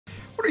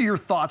What are your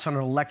thoughts on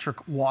an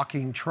electric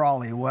walking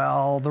trolley?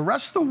 Well, the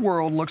rest of the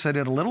world looks at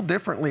it a little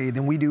differently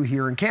than we do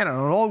here in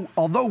Canada.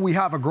 Although we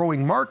have a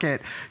growing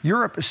market,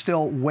 Europe is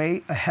still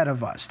way ahead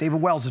of us.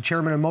 David Wells, the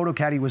chairman of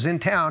Motocaddy, was in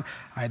town.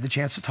 I had the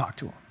chance to talk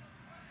to him.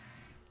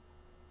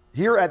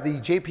 Here at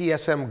the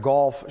JPSM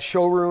Golf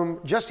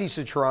showroom, just east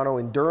of Toronto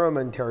in Durham,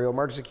 Ontario,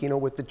 Mark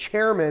Zecchino with the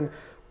chairman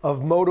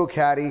of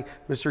Motocaddy,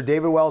 Mr.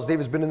 David Wells.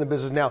 David's been in the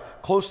business now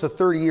close to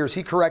 30 years.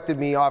 He corrected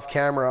me off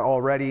camera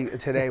already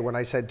today when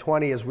I said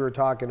 20 as we were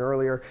talking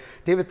earlier.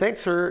 David,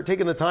 thanks for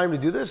taking the time to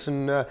do this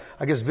and I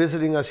guess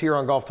visiting us here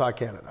on Golf Talk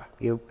Canada.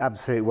 You're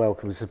absolutely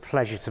welcome. It's a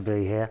pleasure to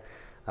be here.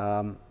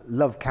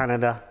 Love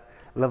Canada,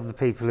 love the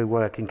people who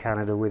work in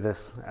Canada with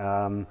us.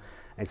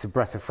 It's a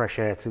breath of fresh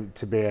air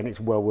to be, and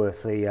it's well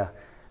worth the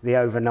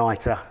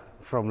overnighter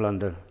from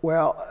London.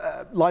 Well,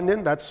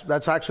 London,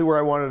 that's actually where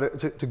I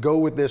wanted to go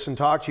with this and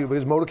talk to you,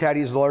 because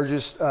Motocaddy is the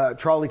largest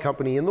trolley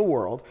company in the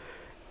world.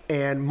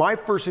 And my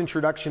first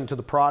introduction to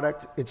the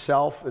product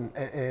itself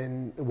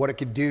and what it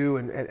could do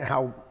and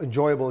how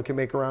enjoyable it can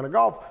make around a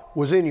golf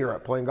was in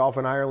Europe, playing golf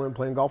in Ireland,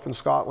 playing golf in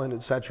Scotland,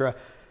 etc.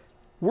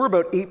 We're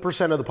about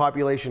 8% of the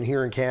population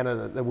here in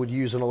Canada that would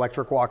use an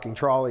electric walking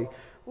trolley.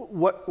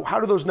 How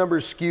do those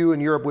numbers skew in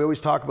Europe? We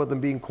always talk about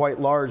them being quite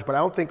large, but I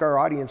don't think our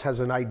audience has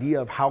an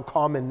idea of how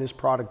common this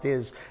product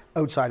is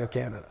outside of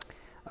Canada.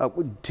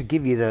 To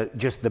give you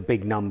just the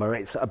big number,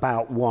 it's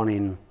about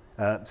 7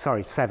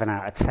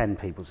 out of 10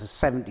 people, so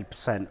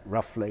 70%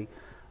 roughly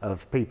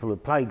of people who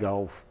play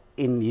golf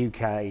in the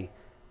UK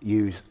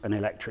use an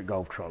electric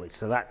golf trolley.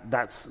 So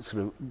that's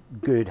sort of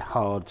good,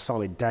 hard,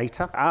 solid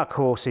data. Our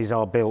courses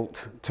are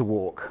built to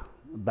walk,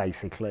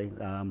 basically.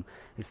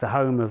 It's the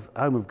home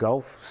of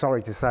golf.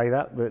 Sorry to say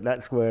that, but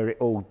that's where it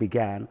all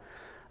began.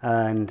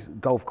 And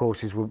golf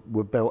courses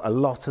were built, a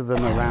lot of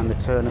them around the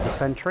turn of the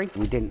century.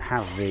 We didn't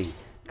have the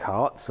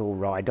carts or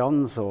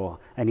ride-ons or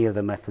any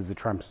other methods of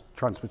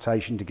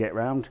transportation to get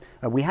around.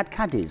 We had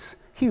caddies,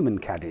 human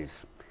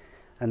caddies.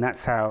 And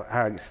that's how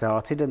it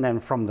started. And then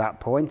from that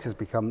point has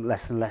become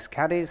less and less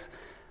caddies.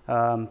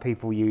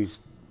 People use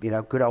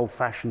good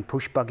old-fashioned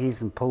push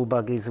buggies and pull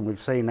buggies, and we've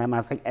seen them.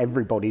 I think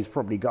everybody's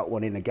probably got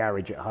one in a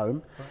garage at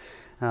home.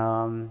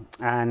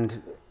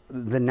 And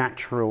the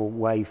natural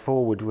way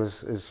forward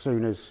was as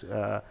soon as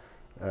a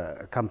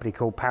company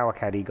called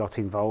Caddy got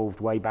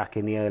involved way back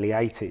in the early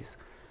 80s.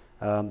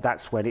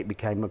 That's when it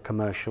became a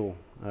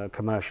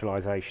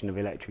commercialization of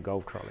electric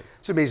golf trolleys.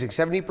 It's amazing,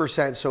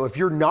 70%. So if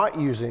you're not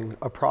using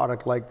a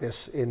product like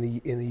this in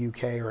the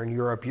UK or in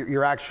Europe,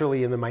 you're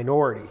actually in the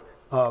minority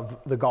of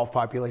the golf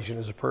population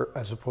as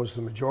opposed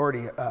to the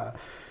majority.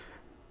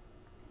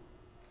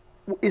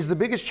 Is the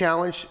biggest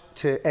challenge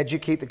to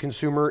educate the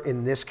consumer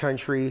in this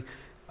country?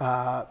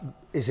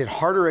 Is it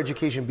harder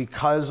education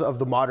because of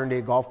the modern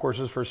day golf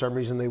courses? For some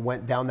reason, they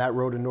went down that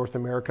road in North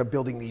America,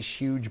 building these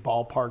huge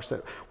ballparks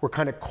that were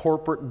kind of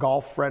corporate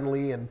golf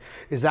friendly. And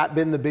has that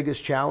been the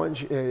biggest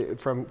challenge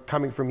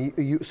coming from,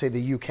 say,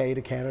 the UK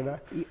to Canada?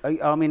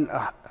 I mean,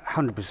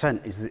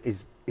 100%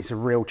 is a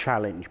real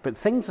challenge, but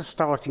things are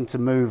starting to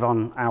move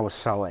on our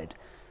side.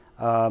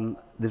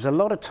 There's a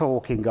lot of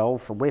talk in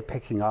golf, and we're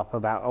picking up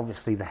about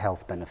obviously the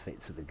health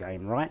benefits of the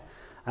game, right?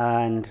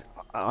 And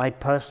I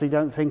personally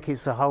don't think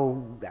it's a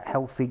whole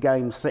healthy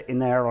game sitting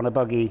there on a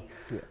buggy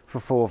for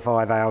 4 or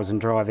 5 hours and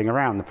driving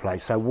around the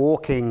place. So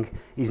walking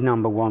is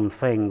number one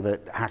thing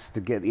that has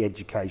to get the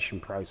education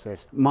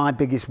process. My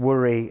biggest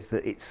worry is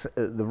that it's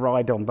the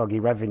ride-on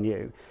buggy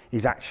revenue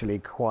is actually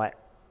quite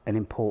an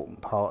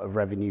important part of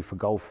revenue for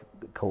golf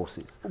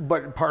courses.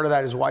 But part of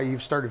that is why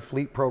you've started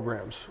fleet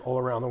programs all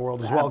around the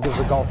world as well. It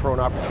gives a golf pro an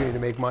opportunity to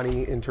make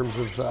money in terms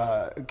of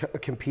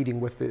competing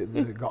with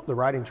the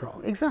riding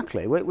trolley.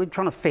 Exactly. We're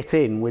trying to fit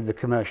in with the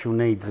commercial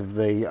needs of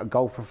the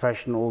golf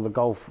professional, the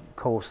golf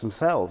course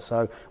themselves.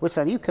 So we're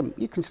saying you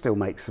can still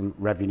make some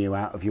revenue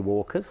out of your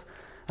walkers.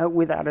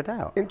 Without a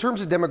doubt. In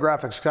terms of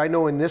demographics, because I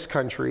know in this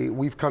country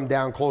we've come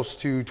down close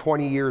to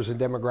 20 years in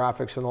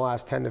demographics in the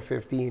last 10 to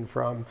 15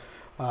 from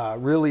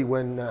really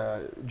when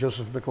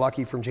Joseph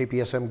McLucky from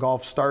JPSM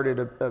Golf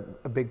started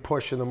a big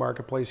push in the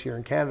marketplace here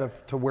in Canada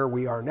to where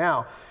we are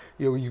now.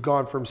 You've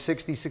gone from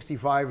 60,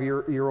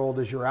 65-year-old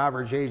as your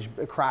average age,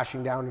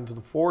 crashing down into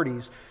the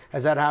 40s.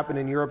 Has that happened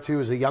in Europe too?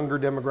 Is a younger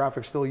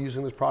demographic still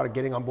using this product,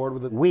 getting on board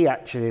with it? We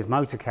actually, as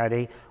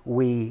Motocaddy,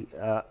 we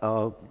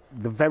are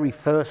the very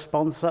first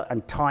sponsor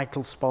and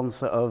title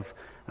sponsor of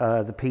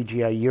the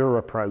PGA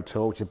Euro Pro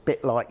Tour, which is a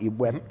bit like your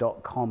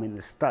web.com in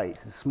the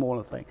States. It's a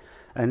smaller thing.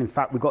 And in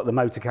fact, we've got the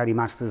Motocaddy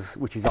Masters,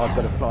 which is I've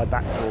got to fly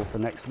back for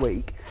next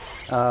week,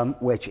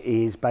 which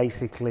is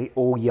basically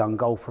all young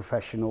golf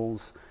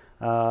professionals,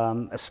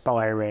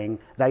 aspiring.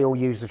 They all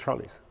use the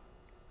trolleys.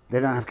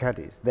 They don't have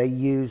caddies. They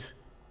use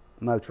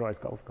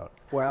motorised golf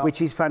carts, which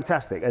is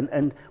fantastic.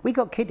 And we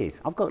got kiddies.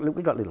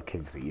 We got little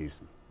kids that use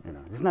them.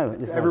 There's no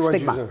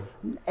stigma.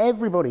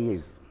 Everybody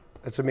uses them.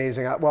 That's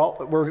amazing. Well,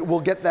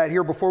 we'll get that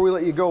here. Before we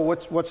let you go,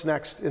 what's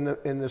next in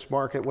this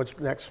market? What's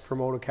next for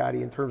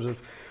Motocaddy in terms of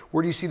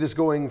where do you see this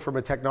going from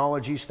a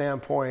technology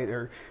standpoint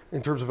or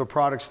in terms of a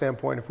product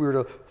standpoint? If we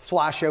were to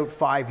flash out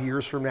 5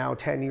 years from now,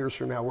 10 years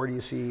from now, where do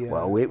you see?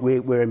 Well,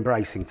 we're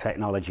embracing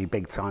technology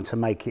big time to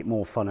make it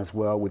more fun as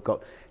well. We've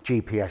got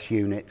GPS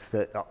units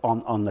that are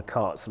on the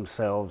carts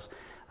themselves.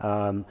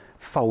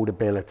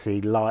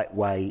 Foldability,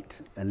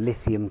 lightweight, and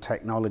lithium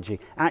technology.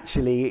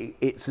 Actually,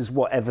 it's as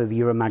whatever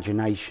your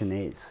imagination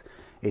is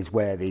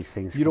where these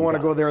things You don't want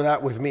to go there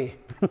that with me,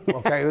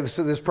 okay?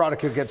 this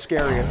product could get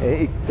scary.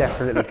 It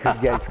definitely could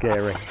get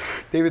scary.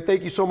 David,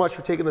 thank you so much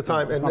for taking the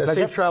time. And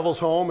safe travels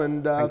home,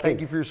 and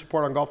thank you for your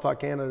support on Golf Talk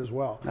Canada as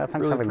well. Thanks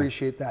really for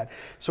appreciate that.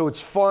 So it's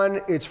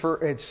fun,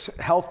 it's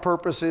health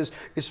purposes,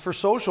 it's for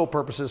social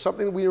purposes,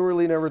 something that we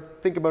really never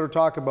think about or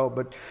talk about,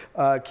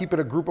 but keeping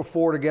a group of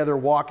 4 together,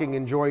 walking,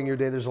 enjoying your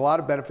day, there's a lot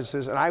of benefits to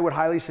this. And I would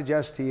highly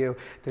suggest to you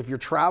that if you're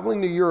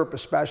traveling to Europe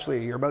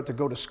especially, you're about to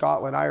go to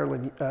Scotland,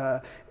 Ireland,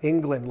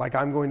 England, like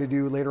I'm going to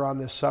do later on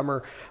this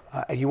summer,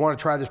 and you want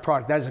to try this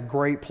product, that is a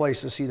great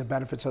place to see the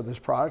benefits of this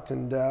product.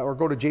 And or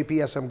go to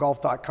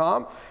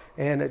jpsmgolf.com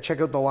and check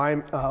out the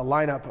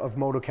lineup of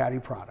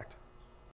Motocaddy product.